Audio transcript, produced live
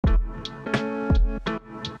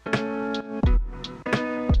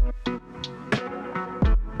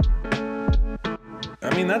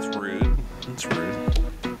I mean, that's rude. That's rude.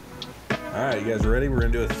 All right, you guys ready? We're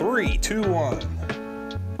going to do a 3, 2, 1.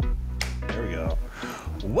 There we go.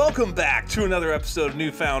 Welcome back to another episode of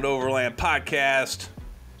Newfound Overland Podcast.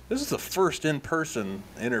 This is the first in-person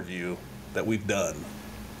interview that we've done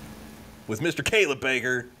with Mr. Caleb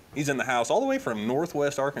Baker. He's in the house all the way from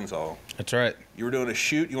Northwest Arkansas. That's right. You were doing a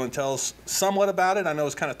shoot. You want to tell us somewhat about it? I know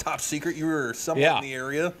it's kind of top secret. You were somewhat in the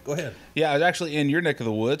area. Go ahead. Yeah, I was actually in your neck of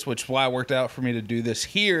the woods, which is why it worked out for me to do this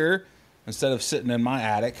here instead of sitting in my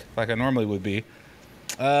attic like I normally would be.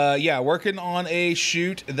 Working on a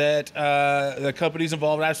shoot that the company's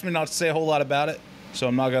involved. Asked me not to say a whole lot about it, so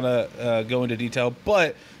I'm not going to go into detail.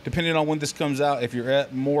 But depending on when this comes out, if you're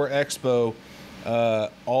at More Expo,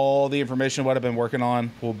 all the information what I've been working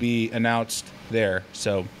on will be announced there.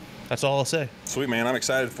 So that's all I'll say. Sweet, man. I'm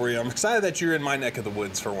excited for you. I'm excited that you're in my neck of the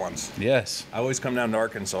woods for once. Yes. I always come down to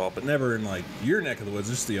Arkansas, but never in like your neck of the woods,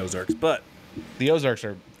 just the Ozarks. But the Ozarks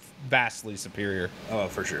are vastly superior. Oh,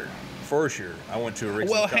 for sure. For sure. I went to a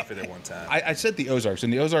Rick's Coffee there one time. I said the Ozarks,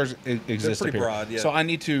 and the Ozarks exist. They're pretty here. broad, yeah. So I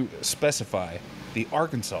need to specify the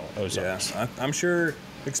Arkansas Ozarks. Yeah, I'm sure,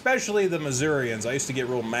 especially the Missourians. I used to get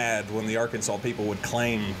real mad when the Arkansas people would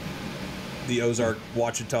claim the Ozark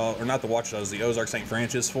Ouachita, or not the Ouachitas, the Ozark St.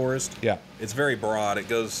 Francis Forest. Yeah. It's very broad. It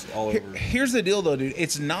goes all over. Here's the deal, though, dude.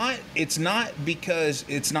 It's not because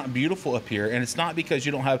it's not beautiful up here, and it's not because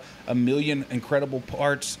you don't have a million incredible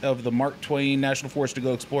parts of the Mark Twain National Forest to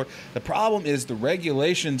go explore. The problem is the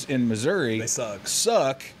regulations in Missouri they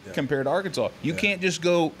suck compared to Arkansas. You can't just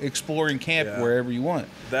go explore and camp wherever you want.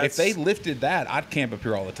 If they lifted that, I'd camp up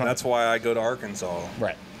here all the time. That's why I go to Arkansas.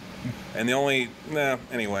 Right. And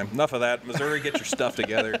anyway, enough of that. Missouri, get your stuff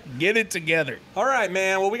together. Get it together. All right,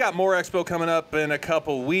 man. Well, we got more Expo coming up in a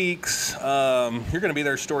couple weeks. You're going to be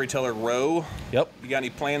there, Storyteller Row. Yep. You got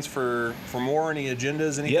any plans for more? Any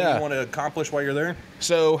agendas? Anything you want to accomplish while you're there?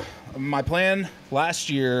 So my plan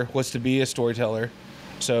last year was to be a storyteller.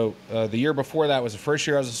 So the year before that was the first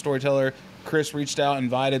year I was a storyteller. Chris reached out,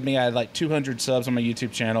 invited me. I had like 200 subs on my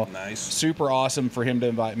YouTube channel. Nice. Super awesome for him to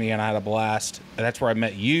invite me, and I had a blast. And that's where I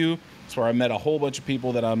met you. That's where I met a whole bunch of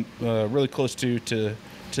people that I'm really close to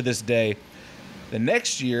this day. The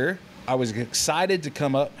next year, I was excited to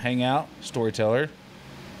come up, hang out, storyteller.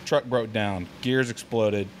 Truck broke down. Gears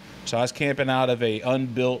exploded. So I was camping out of a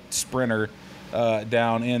unbuilt Sprinter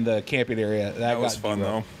down in the camping area. That was fun,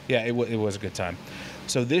 though. Yeah, it was a good time.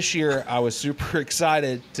 So this year, I was super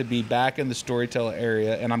excited to be back in the Storyteller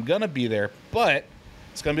area, and I'm going to be there, but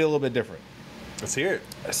it's going to be a little bit different. Let's hear it.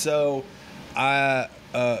 So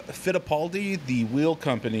Fittipaldi, the wheel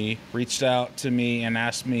company, reached out to me and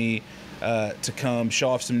asked me to come show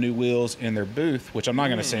off some new wheels in their booth, which I'm not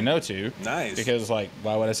going to say no to. Nice. Because, why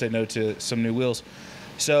would I say no to some new wheels?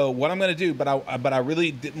 So what I'm going to do, but I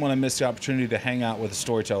really didn't want to miss the opportunity to hang out with the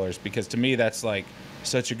storytellers, because to me that's like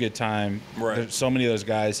such a good time. Right. There's so many of those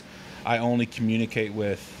guys I only communicate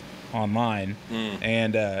with online,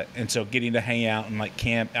 and so getting to hang out and like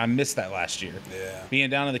camp, I missed that last year. Yeah. Being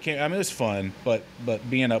down in the camp, I mean, it was fun, but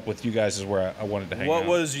being up with you guys is where I wanted to hang out. What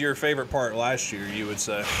was your favorite part last year, you would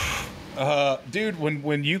say? Dude,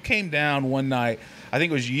 when you came down one night, I think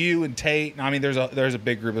it was you and Tate. I mean, there's a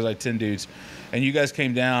big group. It was like 10 dudes, and you guys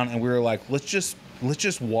came down, and we were like, let's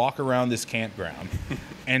just walk around this campground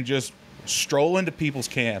and just stroll into people's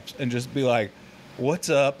camps and just be like, what's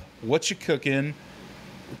up? What you cooking?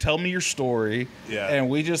 Tell me your story. Yeah. And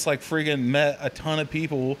we just like friggin' met a ton of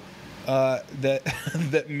people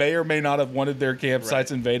that may or may not have wanted their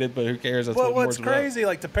campsites invaded, but who cares? That's what's crazy,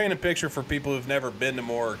 like, to paint a picture for people who've never been to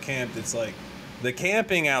Moore or camped, it's like the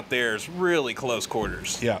camping out there is really close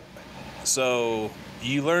quarters. Yeah. So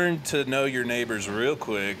you learn to know your neighbors real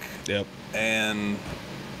quick. Yep. And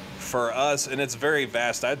for us, and it's very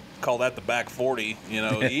vast, I'd call that the back 40,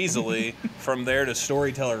 easily. From there to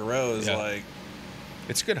Storyteller Row is like,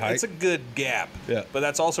 it's a good hike. It's a good gap. Yeah. But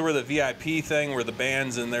that's also where the VIP thing, where the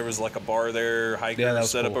bands, and there was like a bar there, hiker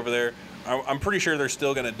set up over there. I'm pretty sure they're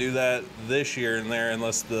still going to do that this year in there,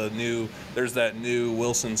 unless there's that new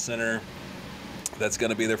Wilson Center that's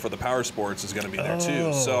going to be there for the power sports is going to be there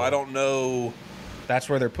too. So I don't know. That's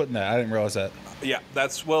where they're putting that. I didn't realize that. Yeah,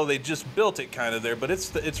 they just built it kind of there, but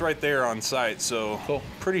it's right there on site. So cool.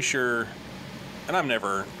 Pretty sure, and I've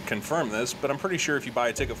never confirmed this, but I'm pretty sure if you buy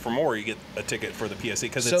a ticket for more, you get a ticket for the PSC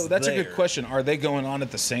because it's that's there. A good question. Are they going on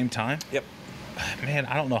at the same time? Yep. Man,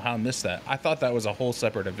 I don't know how I missed that. I thought that was a whole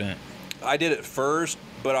separate event. I did it first,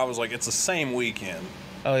 but I was like, it's the same weekend.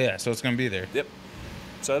 Oh yeah, so it's going to be there. Yep.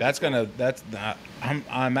 So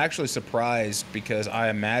I'm actually surprised because I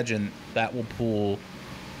imagine that will pull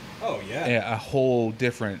a whole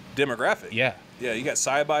different demographic. Yeah. Yeah, you got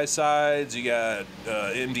side-by-sides, you got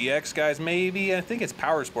MDX guys, maybe. I think it's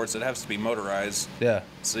power sports that has to be motorized. Yeah.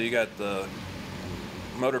 So you got the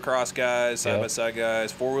motocross guys, side-by-side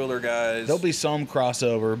guys, four-wheeler guys. There'll be some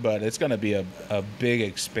crossover, but it's going to be a big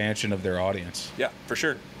expansion of their audience. Yeah, for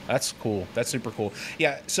sure. That's cool. That's super cool.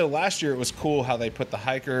 Yeah, so last year it was cool how they put the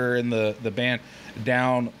hiker and the band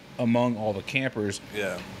down among all the campers.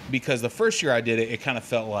 Yeah. Because the first year I did it, it kind of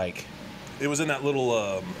felt like... It was in that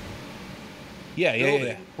little... Yeah.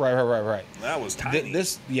 Right. That was tiny.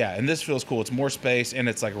 And this feels cool. It's more space, and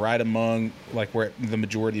it's like right among like where the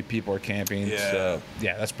majority of people are camping. Yeah. So,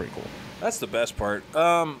 yeah, that's pretty cool. That's the best part.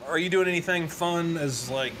 Are you doing anything fun as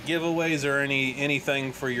like giveaways or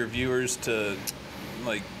anything for your viewers to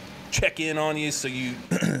like check in on you?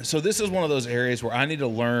 So this is one of those areas where I need to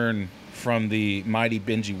learn from the mighty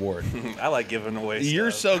Benji Ward. I like giving away stuff.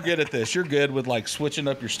 You're so good at this. You're good with like switching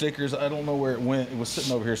up your stickers. I don't know where it went. It was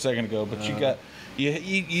sitting over here a second ago, but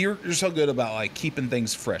you're so good about like keeping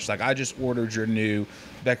things fresh. Like I just ordered your new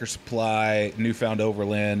Becker Supply Newfound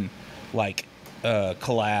Overland like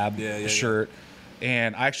collab shirt.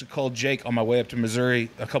 And I actually called Jake on my way up to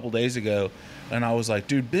Missouri a couple days ago, and I was like,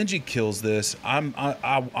 dude, Benji kills this. I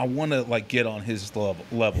want to like get on his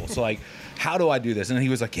level. So like, how do I do this? And he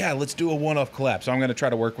was like, yeah, let's do a one-off collab. So I'm going to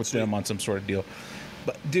try to work with them on some sort of deal.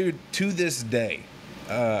 But dude, to this day,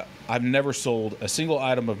 I've never sold a single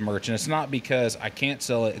item of merch, and it's not because I can't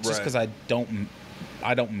sell it. It's just because I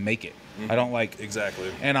don't make it. Mm-hmm. I don't like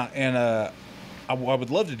exactly. And I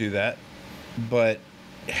would love to do that, but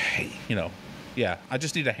you know. Yeah, I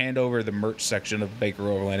just need to hand over the merch section of Baker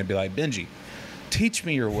Overland and be like, Benji, teach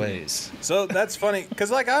me your ways. So that's funny because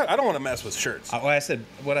like I don't want to mess with shirts. I said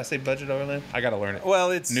Budget Overland? I got to learn it.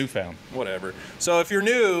 Well, it's Newfound. Whatever. So if you're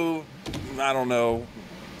new, I don't know.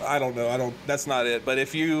 That's not it. But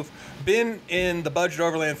if you've been in the Budget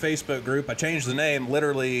Overland Facebook group, I changed the name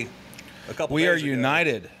literally a couple. We days are ago.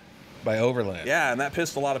 united by Overland. Yeah, and that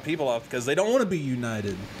pissed a lot of people off because they don't want to be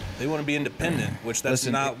united. They want to be independent, which that's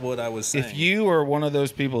not what I was saying. If you are one of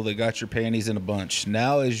those people that got your panties in a bunch,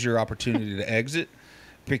 now is your opportunity to exit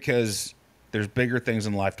because there's bigger things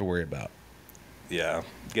in life to worry about. Yeah,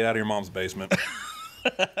 get out of your mom's basement.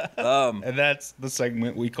 And that's the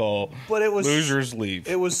segment we call Losers Leave.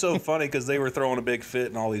 It was so funny because they were throwing a big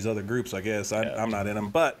fit in all these other groups, I guess. I'm not in them,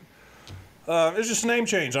 but... it's just a name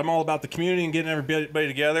change. I'm all about the community and getting everybody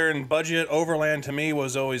together. And Budget Overland to me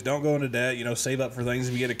was always don't go into debt. Save up for things.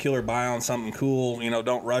 If you get a killer buy on something cool,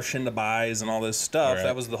 don't rush into buys and all this stuff. Right.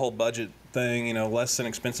 That was the whole budget thing. Less than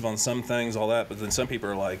expensive on some things, all that. But then some people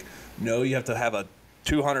are like, no, you have to have a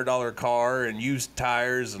 $200 car and used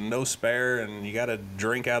tires and no spare, and you got to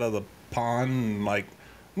drink out of the pond. And like,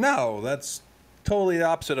 no, that's totally the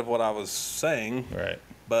opposite of what I was saying. Right.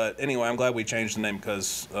 But anyway, I'm glad we changed the name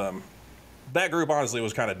because. That group honestly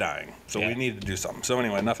was kind of dying, so we needed to do something. So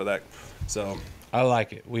anyway, enough of that. So I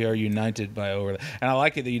like it. We are united by Overland, and I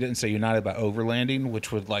like it that you didn't say united by overlanding,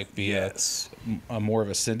 which would like be a more of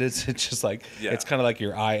a sentence. It's just like it's kind of like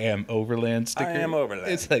your "I am Overland" sticker. I am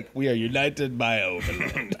Overland. It's like we are united by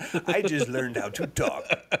Overland. I just learned how to talk.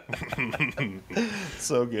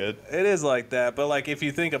 So good. It is like that, but like if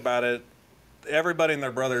you think about it. Everybody and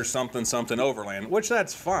their brother is something Overland, which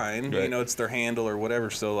that's fine. Right. It's their handle or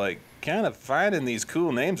whatever. So like, kind of finding these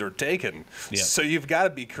cool names are taken. Yep. So you've got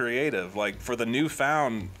to be creative. Like for the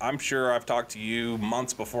Newfound, I'm sure I've talked to you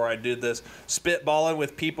months before I did this, spitballing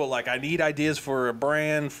with people. Like I need ideas for a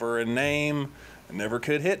brand, for a name. It never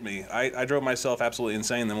could hit me. I drove myself absolutely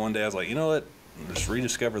insane. Then one day I was like, you know what? Just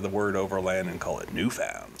rediscover the word Overland and call it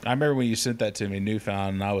Newfound. I remember when you sent that to me,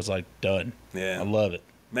 Newfound, and I was like, done. Yeah, I love it.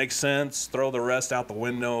 Makes sense. Throw the rest out the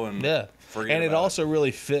window and forget and it about also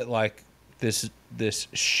really fit like this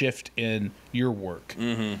shift in your work.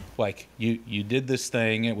 Mm-hmm. Like you did this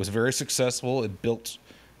thing. It was very successful. It built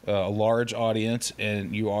a large audience,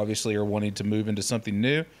 and you obviously are wanting to move into something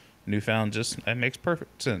new. Newfound that makes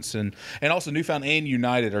perfect sense. And also Newfound and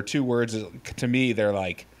United are two words that, to me, they're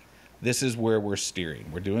like, this is where we're steering.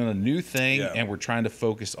 We're doing a new thing, and we're trying to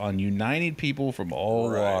focus on uniting people from all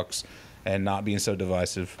walks. And not being so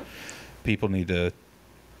divisive. People need to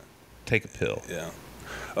take a pill. Yeah.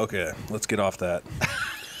 Okay, let's get off that.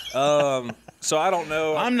 So I don't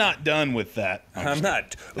know. I'm not done with that. I'm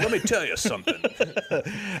not. Let me tell you something.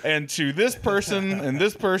 And to this person, and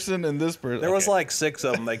this person, and this person. There was like 6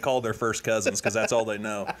 of them. They called their first cousins because that's all they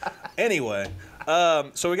know. Anyway,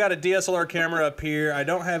 So we got a DSLR camera up here. I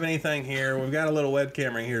don't have anything here. We've got a little web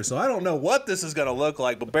camera here. So I don't know what this is going to look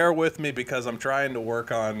like, but bear with me because I'm trying to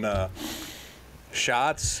work on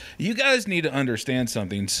shots. You guys need to understand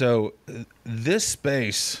something. So this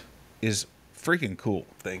space is freaking cool.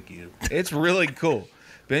 Thank you. It's really cool.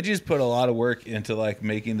 Benji's put a lot of work into like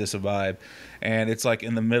making this a vibe, and it's like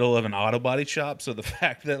in the middle of an auto body shop. So the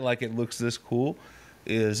fact that like it looks this cool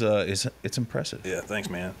is it's impressive. Yeah, thanks,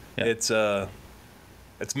 man. Yeah.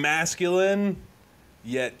 It's masculine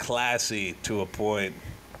yet classy to a point.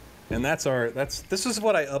 And this is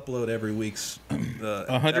what I upload every week's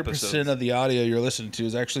 100% of the audio you're listening to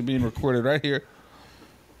is actually being recorded right here.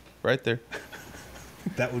 Right there.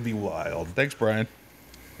 That would be wild. Thanks, Brian.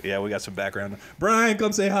 Yeah, we got some background. Brian,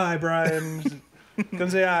 come say hi, Brian. Come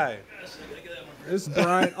say hi. This is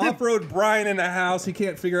Brian. Off-road Brian in the house. He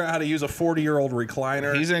can't figure out how to use a 40-year-old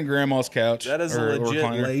recliner. He's in Grandma's couch. That is a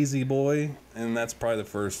legit lazy boy, and that's probably the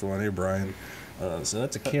first one. Hey, Brian. So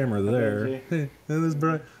that's a camera there. Hey, that is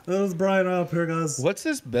Brian. That is Brian up here, guys. What's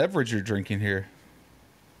this beverage you're drinking here?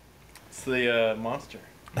 It's the Monster.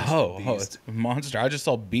 Oh, it's Monster. I just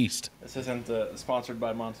saw Beast. This isn't sponsored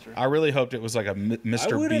by Monster. I really hoped it was like a Mr. Beast.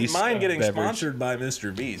 I wouldn't mind getting beverage. sponsored by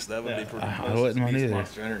Mr. Beast. That would be pretty cool. I wouldn't mind either.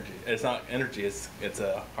 Monster Energy. It's not energy. It's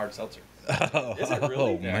a hard seltzer. Oh, Is it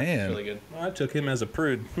really? Yeah, man. it's really good. Well, I took him as a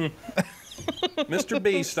prude. Mr.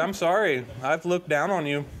 Beast, I'm sorry. I've looked down on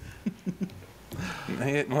you.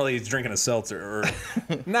 Well, he's drinking a seltzer.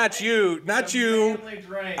 Not you. Not you.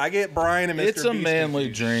 I get Brian and Mr. Beast. It's a manly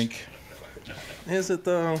drink. Is it,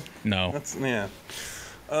 though? No. That's, yeah.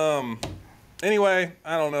 Anyway,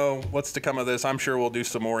 I don't know what's to come of this. I'm sure we'll do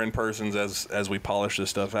some more in-persons as we polish this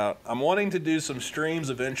stuff out. I'm wanting to do some streams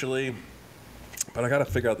eventually, but I got to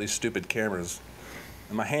figure out these stupid cameras.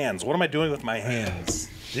 And my hands. What am I doing with my hands?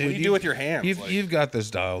 Dude, what do you do with your hands? You've got this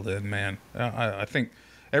dialed in, man. I think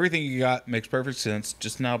everything you got makes perfect sense.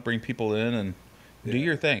 Just now bring people in and do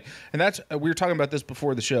your thing. And that's, we were talking about this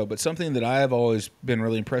before the show, but something that I have always been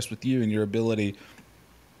really impressed with you and your ability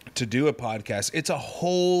to do a podcast. It's a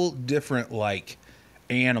whole different like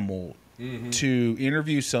animal to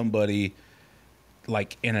interview somebody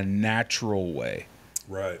like in a natural way.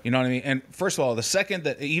 Right. You know what I mean? And first of all, the second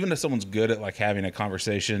that, even if someone's good at like having a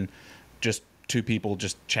conversation, just two people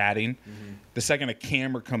just chatting, the second a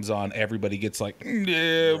camera comes on, everybody gets like,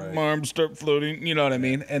 yeah, Right. my arms start floating. You know what I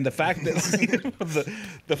mean? And the fact that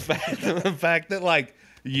the fact that like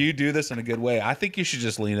you do this in a good way, I think you should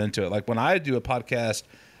just lean into it. Like when I do a podcast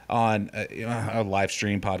on a live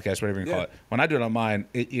stream podcast, whatever you call it, when I do it on mine,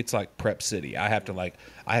 it's like Prep City. I have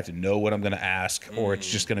to know what I'm going to ask, or it's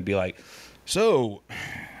just going to be like, so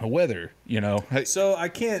weather, you know. So I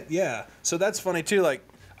can't, So that's funny too. Like,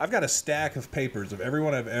 I've got a stack of papers of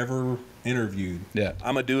everyone I've ever interviewed. Yeah.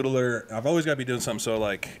 I'm a doodler. I've always got to be doing something. So,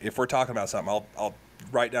 like, if we're talking about something, I'll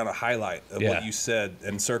write down a highlight of what you said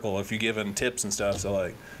and circle if you're giving tips and stuff. So,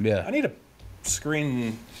 like, I need to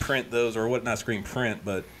screen print those, or what, not screen print,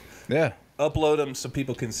 but upload them so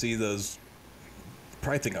people can see those.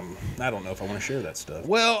 Probably think I don't know if I want to share that stuff.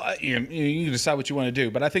 Well, you can decide what you want to do.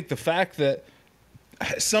 But I think the fact that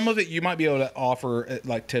some of it you might be able to offer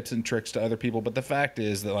like tips and tricks to other people, but the fact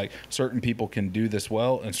is that like certain people can do this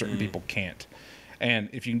well and certain people can't. And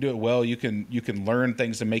if you can do it well, you can learn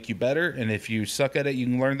things to make you better. And if you suck at it, you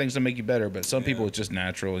can learn things to make you better. But some people, it's just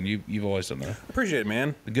natural, and you've always done that. Appreciate it,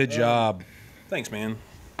 man. Good job. Thanks, man.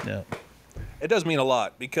 Yeah. It does mean a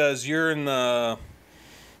lot because you're in that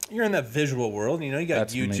visual world. You know, you got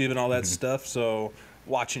YouTube and all that stuff. So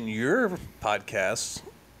watching your podcasts.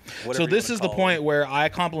 So this is the point where I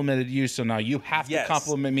complimented you, so now you have to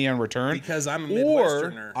compliment me in return. Because I'm a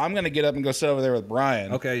Midwesterner. Or I'm going to get up and go sit over there with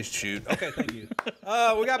Brian. Okay, shoot. Okay, thank you.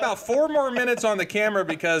 We got about 4 more minutes on the camera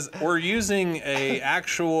because we're using a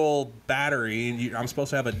actual battery. I'm supposed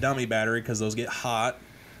to have a dummy battery because those get hot,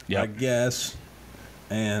 I guess.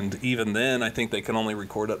 And even then, I think they can only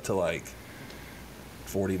record up to like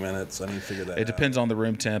 40 minutes. I need to figure that out. It depends on the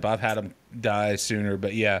room temp. I've had them die sooner,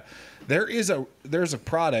 but yeah. There's a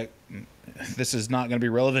product. This is not going to be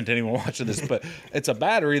relevant to anyone watching this, but it's a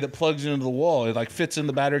battery that plugs into the wall. It like fits in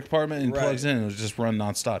the battery compartment and plugs in, and it'll just run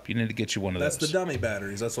nonstop. You need to get you one of those. That's the dummy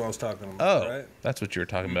batteries. That's what I was talking about. Right? That's what you were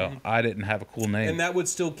talking about. I didn't have a cool name. And that would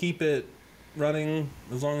still keep it running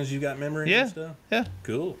as long as you got memory and stuff? Yeah.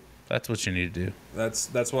 Cool. That's what you need to do.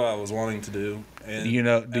 That's what I was wanting to do. And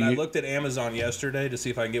I looked at Amazon yesterday to see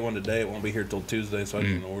if I can get one today. It won't be here till Tuesday, so I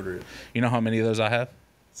didn't order it. You know how many of those I have?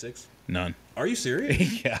 6. None. Are you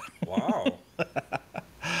serious? Yeah. Wow.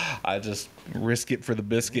 I just risk it for the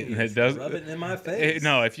biscuit, and it does. Rub it in my face.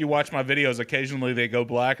 No, if you watch my videos, occasionally they go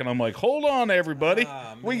black, and I'm like, hold on, everybody,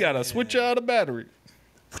 we gotta switch out a battery.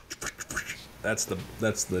 That's the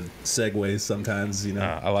segue sometimes, you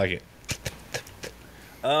know. I like it.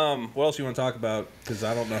 What else you want to talk about? Because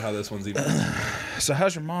I don't know how this one's even. So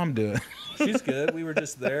how's your mom doing? She's good. We were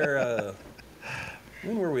just there.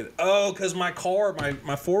 When were we? Oh, because my car,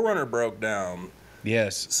 my 4Runner broke down.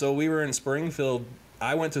 Yes. So we were in Springfield.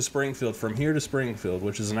 I went to Springfield from here to Springfield,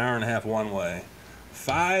 which is an hour and a half one way.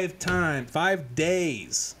 5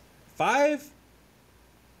 days. 5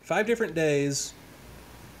 different days.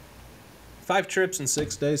 5 trips in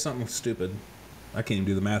 6 days, something stupid. I can't even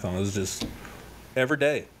do the math on it. It was just every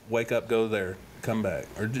day. Wake up, go there, come back.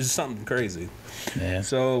 Or just something crazy. Yeah.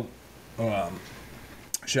 So,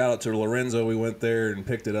 shout out to Lorenzo. We went there and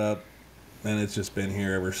picked it up, and it's just been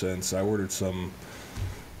here ever since. I ordered some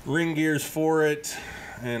ring gears for it,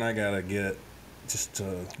 and I got to get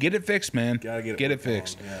get it fixed, man. Gotta get it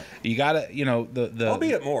fixed. On, yeah. You gotta, the. I'll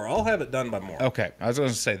be at more. I'll have it done by more. Okay, I was going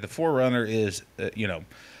to say the 4Runner is,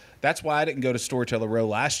 that's why I didn't go to Storyteller Row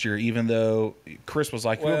last year, even though Chris was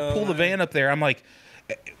like, Well, pull the van up there. I'm like,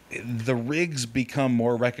 the rigs become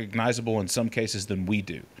more recognizable in some cases than we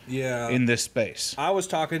do. Yeah. In this space. I was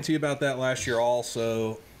talking to you about that last year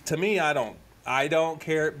also. To me, I don't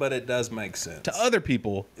care, but it does make sense. To other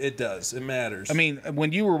people, it does. It matters. I mean,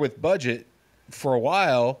 when you were with Budget for a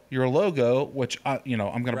while, your logo, which I'm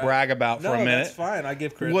going to brag about for a minute. That's fine. I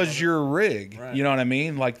give credit. Was your rig. Right. You know what I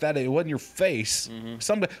mean? Like that, it wasn't your face.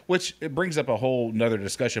 Mm-hmm. Which it brings up a whole nother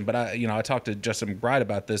discussion. But I talked to Justin McBride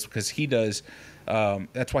about this because he does.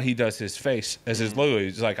 That's why he does his face as his logo.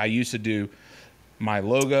 He's like, I used to do my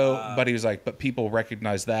logo, but he was like, but people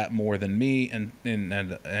recognize that more than me, and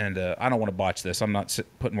I don't want to botch this. I'm not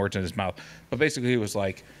putting words in his mouth, but basically he was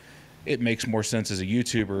like, it makes more sense as a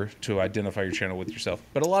YouTuber to identify your channel with yourself,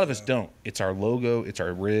 but a lot of us don't. It's our logo, it's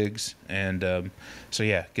our rigs, and so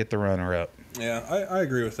yeah, get the runner up. Yeah, I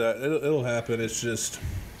agree with that. It'll happen. It's just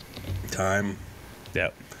time.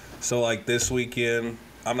 Yep. So like this weekend,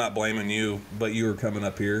 I'm not blaming you, but you were coming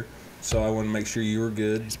up here, so I want to make sure you were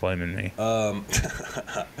good. He's blaming me.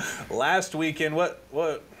 Last weekend, what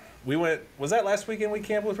we went? Was that last weekend we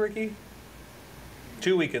camped with Ricky?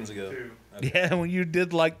 2 weekends ago. Okay. Yeah, when you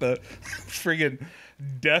did like the friggin'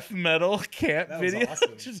 death metal camp That was video.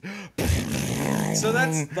 awesome. Just So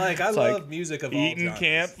that's like I love like music of all eating genres.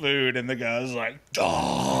 camp food, and the guy's like,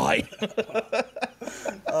 die.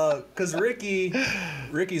 Because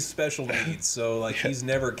Ricky's special needs, so like he's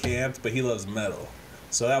never camped, but he loves metal.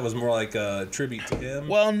 So that was more like a tribute to him.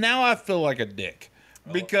 Well, now I feel like a dick.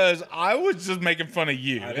 Because I was just making fun of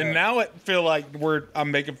you, and now I feel like I'm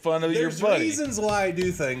making fun of your buddy. There's reasons why I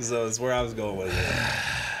do things, though, is where I was going with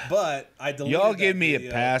it. But I deleted Y'all that give me video.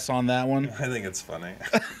 a pass on that one. I think it's funny.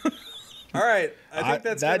 All right, I think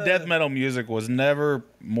that's that death metal music was never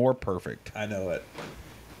more perfect. I know it.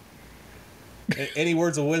 Any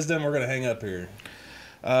words of wisdom? We're gonna hang up here.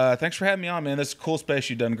 Thanks for having me on, man. This is a cool space.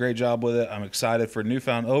 You've done a great job with it. I'm excited for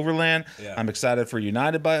Newfound Overland. Yeah. I'm excited for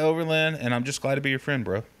United by Overland, and I'm just glad to be your friend,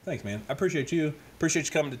 bro. Thanks, man. I appreciate you. Appreciate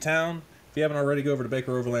you coming to town. If you haven't already, go over to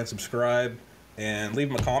Baker Overland, subscribe, and leave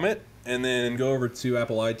them a comment. And then go over to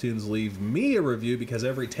Apple iTunes, leave me a review, because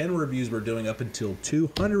every 10 reviews we're doing up until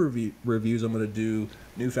 200 reviews, I'm going to do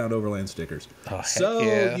Newfound Overland stickers. Oh, so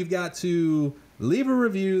yeah. you've got to leave a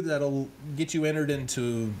review that'll get you entered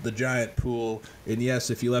into the giant pool. And yes,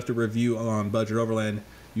 if you left a review on Budget Overland,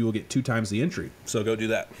 you will get 2 times the entry. So go do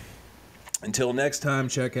that. Until next time,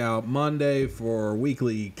 check out Monday for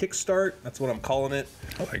weekly Kickstart. That's what I'm calling it.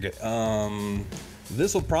 I like it.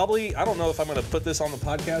 This will probably, I don't know if I'm going to put this on the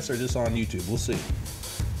podcast or just on YouTube. We'll see.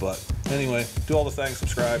 But anyway, do all the things,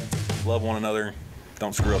 subscribe, love one another,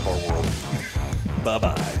 don't screw up our world.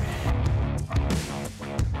 Bye-bye.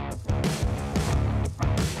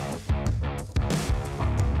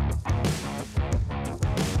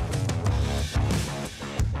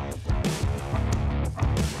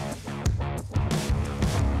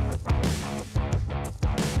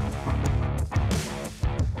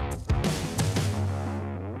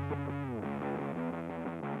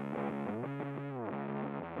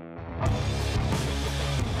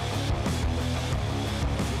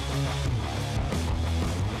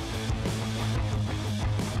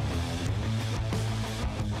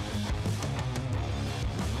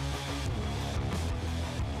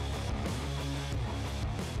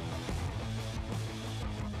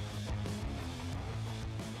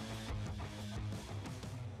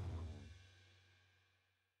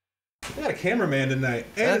 a cameraman tonight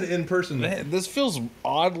and an in-person. Man, this feels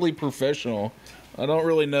oddly professional. I don't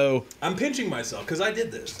really know. I'm pinching myself because I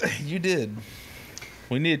did this. You did.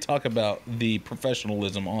 We need to talk about the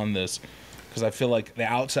professionalism on this because I feel like the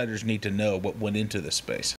outsiders need to know what went into this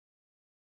space.